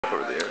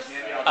yourself over the years?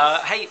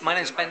 Hey, my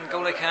name's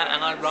Goldacre,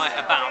 and I write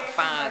about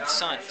bad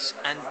science.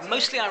 And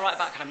mostly I write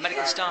about kind of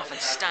medical stuff and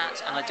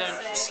stats, and I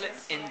don't slip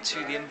into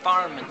the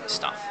environment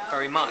stuff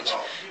very much.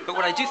 But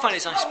what I do find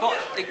is I spot,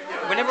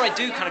 whenever I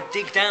do kind of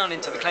dig down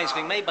into the claims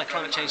being made by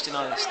climate change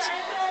denialists,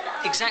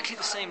 exactly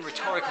the same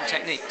rhetorical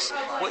techniques.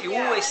 What you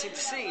always seem to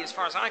see, as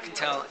far as I can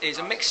tell, is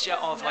a mixture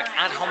of like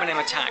ad hominem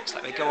attacks,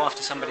 like they go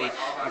after somebody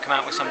and come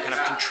out with some kind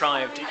of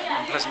contrived,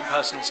 unpleasant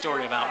personal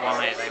story about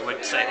why they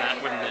would say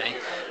that, wouldn't they?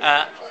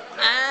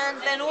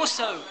 And then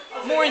also,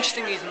 more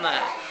interestingly than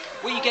that,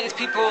 what you get is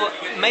people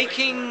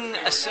making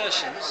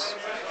assertions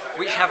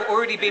which have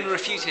already been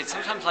refuted,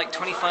 sometimes like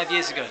 25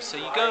 years ago. So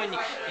you go and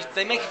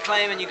they make a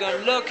claim and you go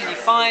and look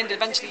and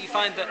eventually you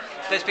find that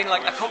there's been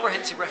like a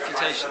comprehensive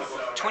refutation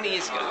 20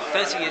 years ago,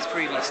 30 years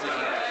previously,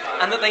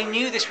 and that they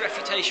knew this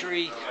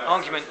refutatory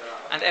argument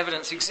and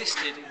evidence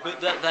existed,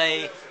 but that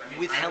they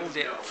withheld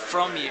it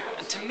from you.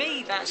 And to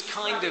me, that's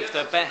kind of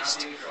the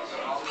best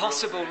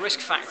possible risk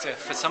factor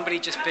for somebody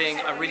just being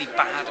a really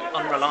bad,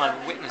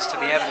 unreliable witness to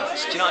the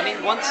evidence. Do you know what I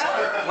mean?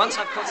 Once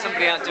I've caught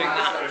somebody out doing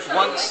that,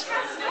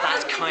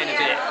 that's kind of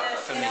it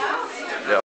for me. Yeah.